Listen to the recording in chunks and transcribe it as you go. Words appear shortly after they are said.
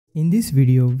In this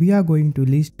video, we are going to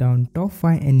list down top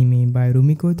 5 anime by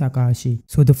Rumiko Takahashi.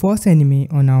 So the first anime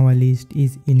on our list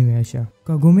is Inuyasha.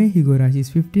 Kagome Higurashi's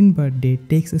 15th birthday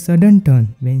takes a sudden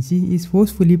turn when she is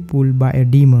forcefully pulled by a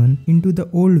demon into the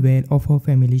old well of her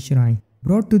family shrine.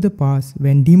 Brought to the past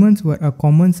when demons were a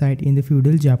common sight in the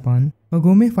feudal Japan,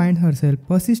 Kagome finds herself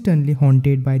persistently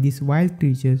haunted by these wild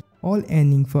creatures, all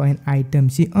yearning for an item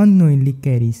she unknowingly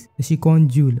carries, the Shikon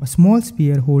Jewel, a small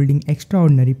spear holding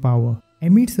extraordinary power.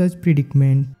 Amid such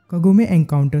predicament, Kagome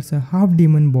encounters a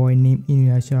half-demon boy named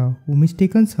Inuyasha who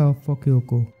mistakes her for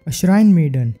Kyoko, a shrine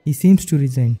maiden he seems to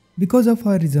resent. Because of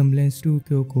her resemblance to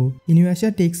Kyoko,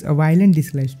 Inuyasha takes a violent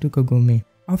dislike to Kagome.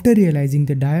 After realizing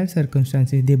the dire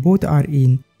circumstances they both are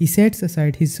in, he sets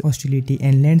aside his hostility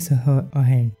and lends her a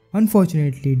hand.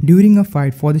 Unfortunately, during a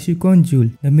fight for the Shikon Jewel,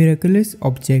 the miraculous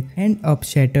object ends up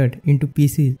shattered into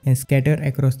pieces and scattered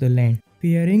across the land.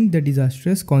 Fearing the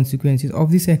disastrous consequences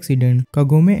of this accident,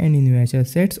 Kagome and Inuyasha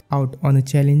sets out on a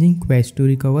challenging quest to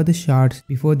recover the shards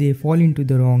before they fall into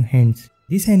the wrong hands.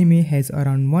 This anime has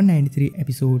around 193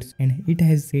 episodes and it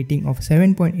has a rating of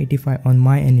 7.85 on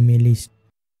my anime list.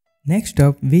 Next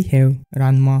up, we have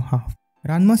Ranma Half.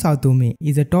 Ranma Saotome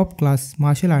is a top-class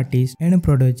martial artist and a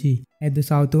prodigy at the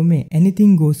Saotome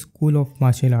Anything Goes School of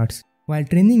Martial Arts. While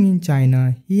training in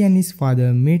China, he and his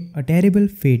father meet a terrible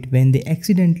fate when they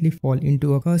accidentally fall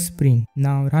into a cursed spring.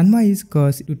 Now, Ranma is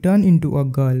cursed to turn into a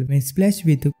girl when splashed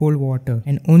with cold water,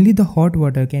 and only the hot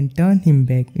water can turn him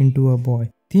back into a boy.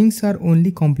 Things are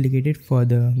only complicated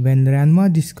further when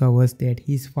Ranma discovers that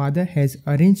his father has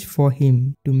arranged for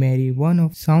him to marry one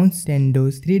of Sound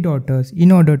Tendo's 3 daughters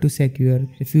in order to secure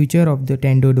the future of the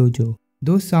Tendo dojo.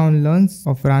 Though Sound learns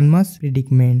of Ranma's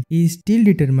predicament, he is still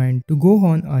determined to go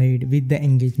on ahead with the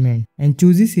engagement and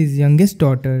chooses his youngest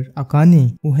daughter,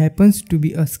 Akane, who happens to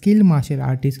be a skilled martial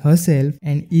artist herself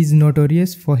and is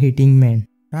notorious for hating men.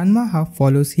 Ranma Half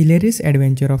follows hilarious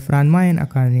adventure of Ranma and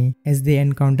Akane as they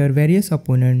encounter various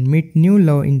opponents, meet new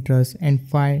love interests and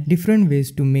find different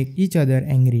ways to make each other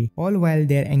angry, all while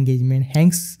their engagement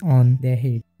hangs on their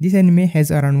head. This anime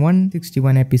has around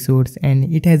 161 episodes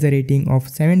and it has a rating of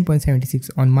 7.76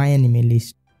 on my anime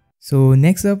list. So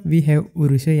next up we have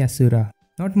Urusei Yatsura.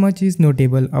 Not much is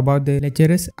notable about the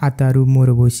lecherous Ataru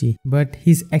Moroboshi, but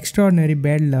his extraordinary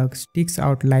bad luck sticks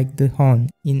out like the horn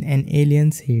in an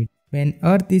alien's head. When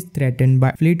Earth is threatened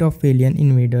by a fleet of alien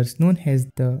invaders known as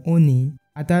the Oni,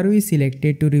 Ataru is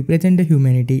selected to represent the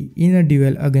humanity in a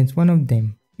duel against one of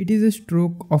them. It is a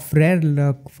stroke of rare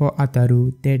luck for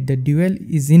Ataru that the duel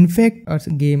is in fact a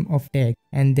game of tag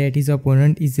and that his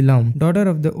opponent is Lum, daughter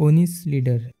of the Oni's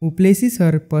leader, who places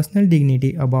her personal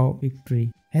dignity above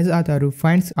victory, as Ataru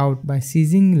finds out by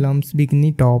seizing Lum's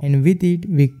bikini top and with it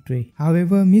victory.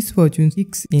 However, misfortune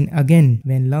kicks in again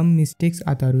when Lum mistakes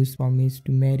Ataru's promise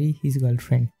to marry his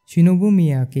girlfriend. Shinobu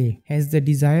Miyake has the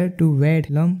desire to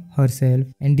wed Lum herself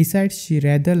and decides she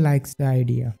rather likes the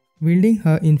idea. Wielding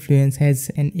her influence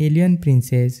as an alien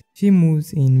princess, she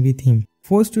moves in with him.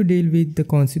 Forced to deal with the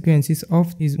consequences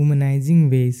of his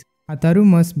womanizing ways, Ataru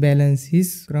must balance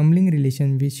his crumbling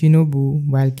relation with Shinobu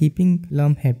while keeping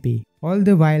Lum happy, all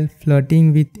the while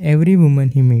flirting with every woman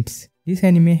he meets. This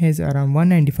anime has around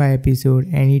 195 episodes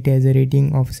and it has a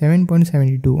rating of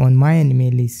 7.72 on my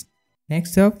anime list.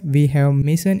 Next up, we have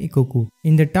Maison Ikkoku.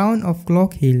 In the town of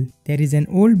Clock Hill, there is an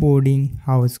old boarding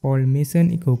house called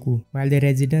Maison Ikkoku. While the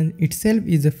residence itself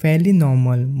is fairly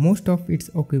normal, most of its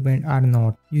occupants are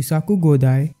not. Yusaku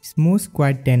Godai, his most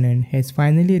quiet tenant, has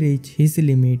finally reached his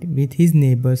limit with his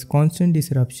neighbors' constant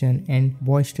disruption and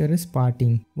boisterous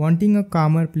partying. Wanting a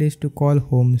calmer place to call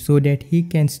home so that he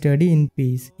can study in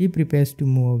peace, he prepares to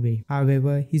move away.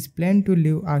 However, his plans to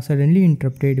live are suddenly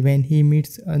interrupted when he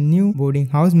meets a new boarding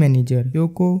house manager,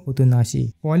 Kyoko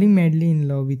Otonashi. Falling madly in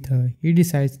love with her, he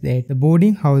decides that the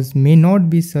boarding house may not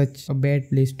be such a bad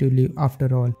place to live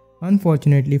after all.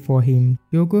 Unfortunately for him,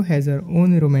 Kyoko has her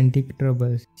own romantic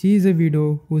troubles. She is a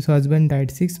widow whose husband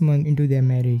died 6 months into their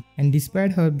marriage, and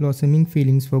despite her blossoming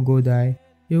feelings for Godai,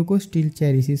 Kyoko still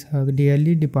cherishes her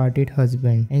dearly departed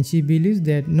husband, and she believes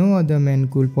that no other man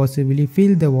could possibly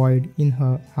fill the void in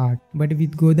her heart. But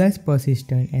with Godai's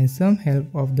persistence and some help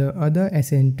of the other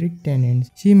eccentric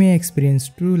tenants, she may experience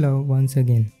true love once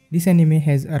again. This anime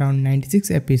has around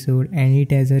 96 episodes and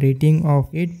it has a rating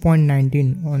of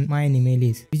 8.19 on my anime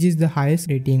list, which is the highest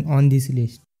rating on this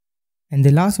list. And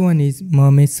the last one is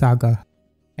Mermaid Saga.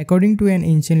 According to an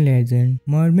ancient legend,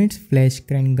 mermaid's flesh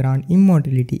can grant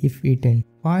immortality if eaten.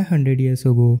 500 years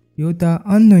ago, Yota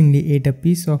unknowingly ate a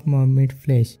piece of mermaid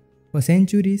flesh. For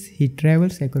centuries, he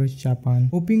travels across Japan,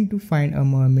 hoping to find a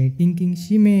mermaid, thinking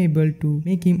she may be able to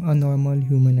make him a normal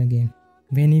human again.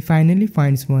 When he finally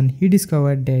finds one, he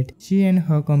discovers that she and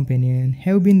her companion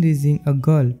have been raising a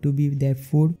girl to be their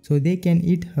food so they can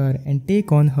eat her and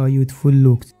take on her youthful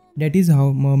looks. That is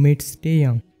how mermaids stay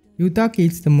young. Yuta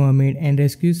kills the mermaid and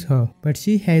rescues her, but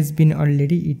she has been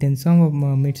already eaten some of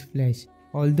mermaid's flesh.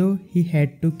 Although he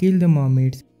had to kill the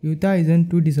mermaids, Yuta isn't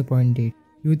too disappointed.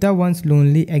 Yuta's once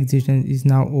lonely existence is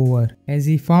now over, as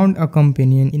he found a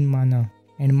companion in Mana.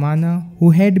 And Mana,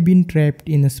 who had been trapped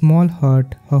in a small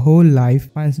hut her whole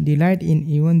life, finds delight in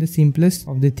even the simplest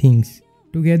of the things.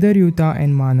 Together, Yuta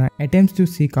and Mana attempts to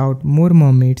seek out more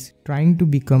mermaids, trying to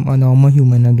become a normal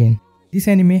human again. This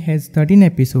anime has 13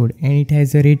 episodes and it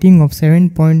has a rating of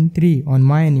 7.3 on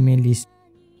my anime list.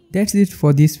 That's it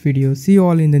for this video. See you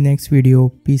all in the next video.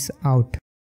 Peace out.